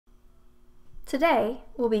Today,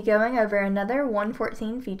 we'll be going over another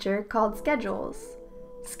 114 feature called Schedules.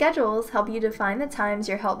 Schedules help you define the times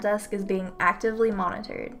your help desk is being actively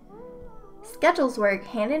monitored. Schedules work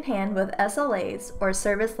hand in hand with SLAs, or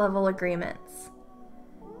service level agreements.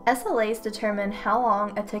 SLAs determine how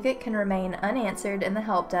long a ticket can remain unanswered in the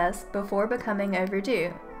help desk before becoming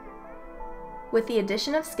overdue. With the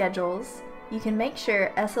addition of schedules, you can make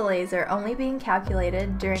sure SLAs are only being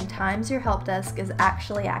calculated during times your help desk is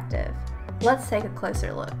actually active. Let's take a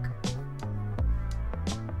closer look.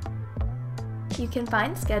 You can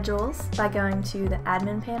find schedules by going to the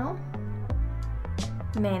Admin panel,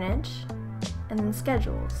 Manage, and then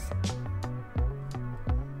Schedules.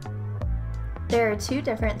 There are two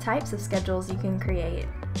different types of schedules you can create: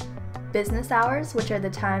 business hours, which are the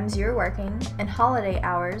times you're working, and holiday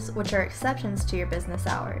hours, which are exceptions to your business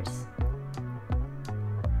hours.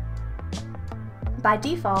 By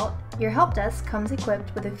default, your help desk comes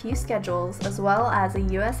equipped with a few schedules as well as a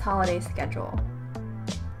US holiday schedule.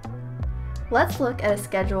 Let's look at a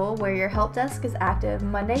schedule where your help desk is active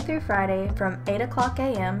Monday through Friday from 8 o'clock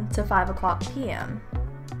a.m. to 5 o'clock p.m.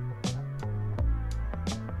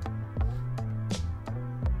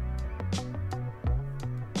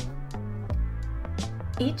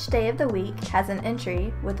 Each day of the week has an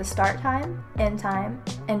entry with the start time, end time,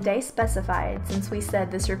 and day specified since we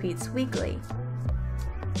said this repeats weekly.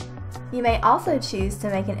 You may also choose to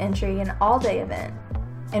make an entry an all-day event,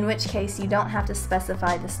 in which case you don't have to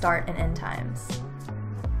specify the start and end times.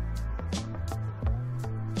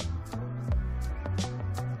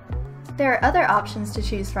 There are other options to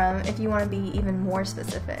choose from if you want to be even more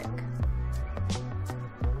specific.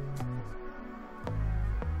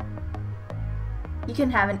 You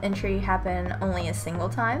can have an entry happen only a single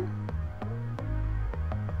time.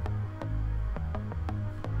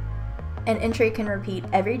 An entry can repeat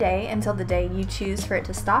every day until the day you choose for it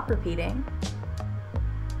to stop repeating.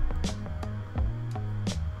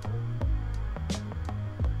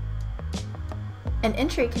 An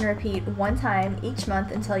entry can repeat one time each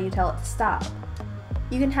month until you tell it to stop.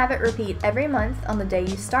 You can have it repeat every month on the day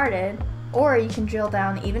you started, or you can drill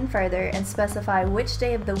down even further and specify which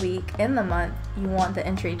day of the week in the month you want the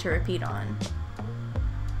entry to repeat on.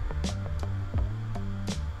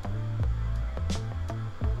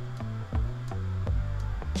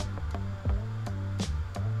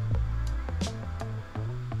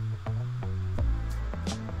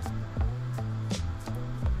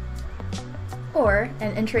 Or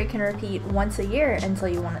an entry can repeat once a year until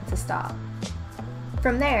you want it to stop.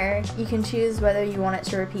 From there, you can choose whether you want it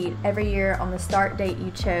to repeat every year on the start date you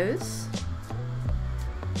chose,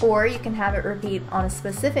 or you can have it repeat on a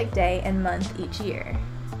specific day and month each year.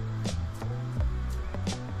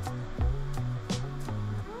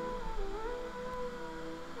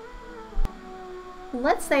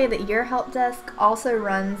 Let's say that your help desk also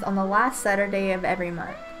runs on the last Saturday of every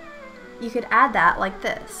month. You could add that like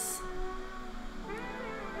this.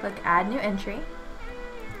 Click Add New Entry.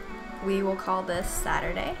 We will call this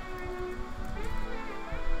Saturday.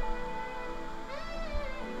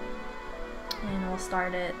 And we'll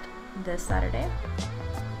start it this Saturday.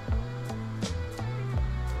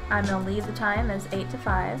 I'm going to leave the time as 8 to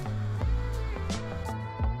 5.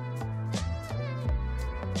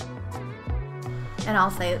 And I'll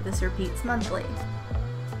say that this repeats monthly.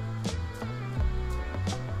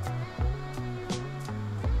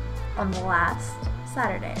 On the last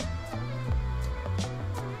Saturday.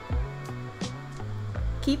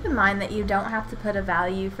 Keep in mind that you don't have to put a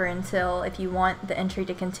value for until if you want the entry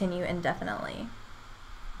to continue indefinitely.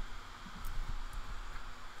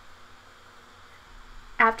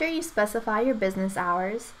 After you specify your business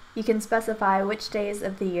hours, you can specify which days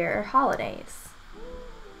of the year are holidays.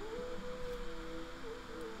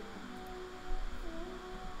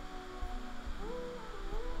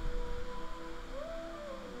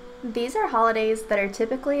 These are holidays that are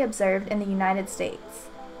typically observed in the United States.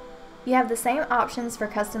 You have the same options for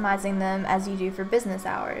customizing them as you do for business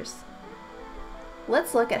hours.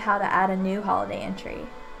 Let's look at how to add a new holiday entry.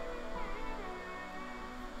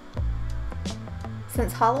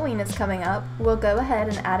 Since Halloween is coming up, we'll go ahead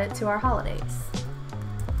and add it to our holidays.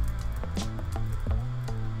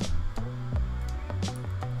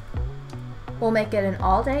 We'll make it an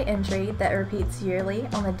all-day entry that repeats yearly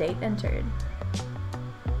on the date entered.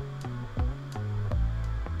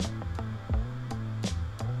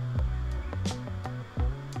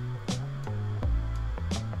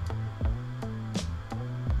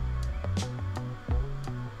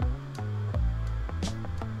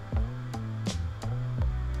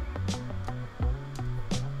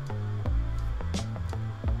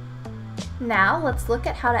 Now let's look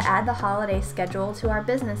at how to add the holiday schedule to our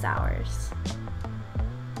business hours.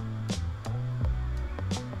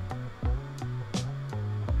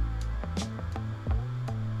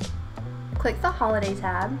 Click the Holiday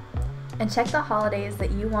tab and check the holidays that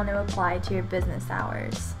you want to apply to your business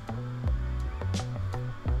hours.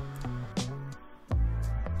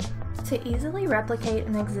 To easily replicate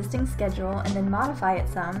an existing schedule and then modify it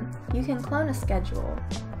some, you can clone a schedule.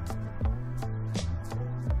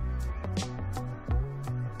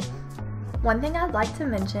 One thing I'd like to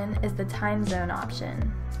mention is the time zone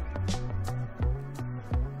option.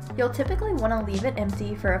 You'll typically want to leave it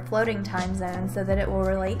empty for a floating time zone so that it will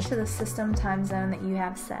relate to the system time zone that you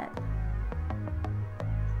have set.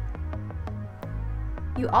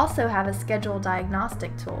 You also have a schedule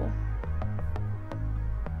diagnostic tool.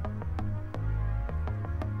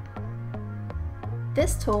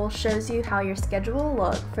 This tool shows you how your schedule will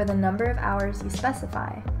look for the number of hours you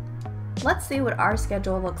specify. Let's see what our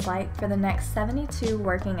schedule looks like for the next 72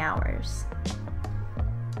 working hours.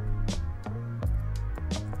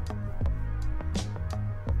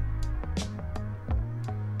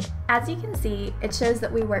 As you can see, it shows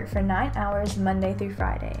that we work for 9 hours Monday through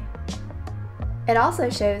Friday. It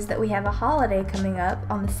also shows that we have a holiday coming up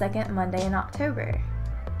on the second Monday in October.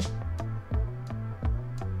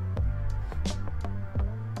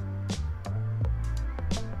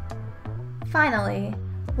 Finally,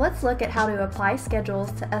 let's look at how to apply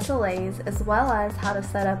schedules to SLAs as well as how to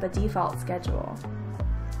set up a default schedule.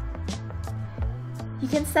 You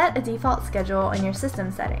can set a default schedule in your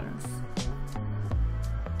system settings.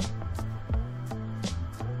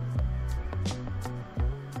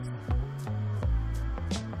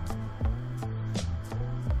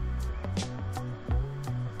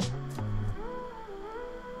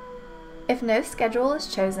 If no schedule is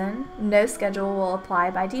chosen, no schedule will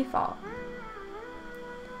apply by default.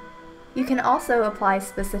 You can also apply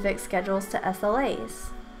specific schedules to SLAs.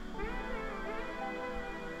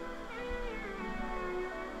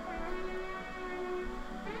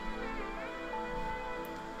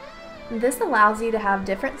 This allows you to have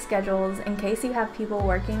different schedules in case you have people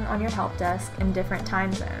working on your help desk in different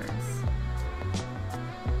time zones.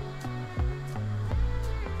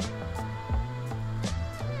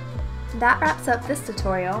 That wraps up this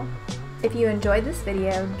tutorial. If you enjoyed this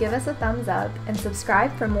video, give us a thumbs up and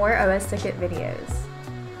subscribe for more osTicket videos.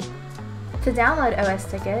 To download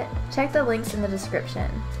osTicket, check the links in the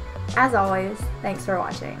description. As always, thanks for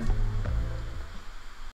watching.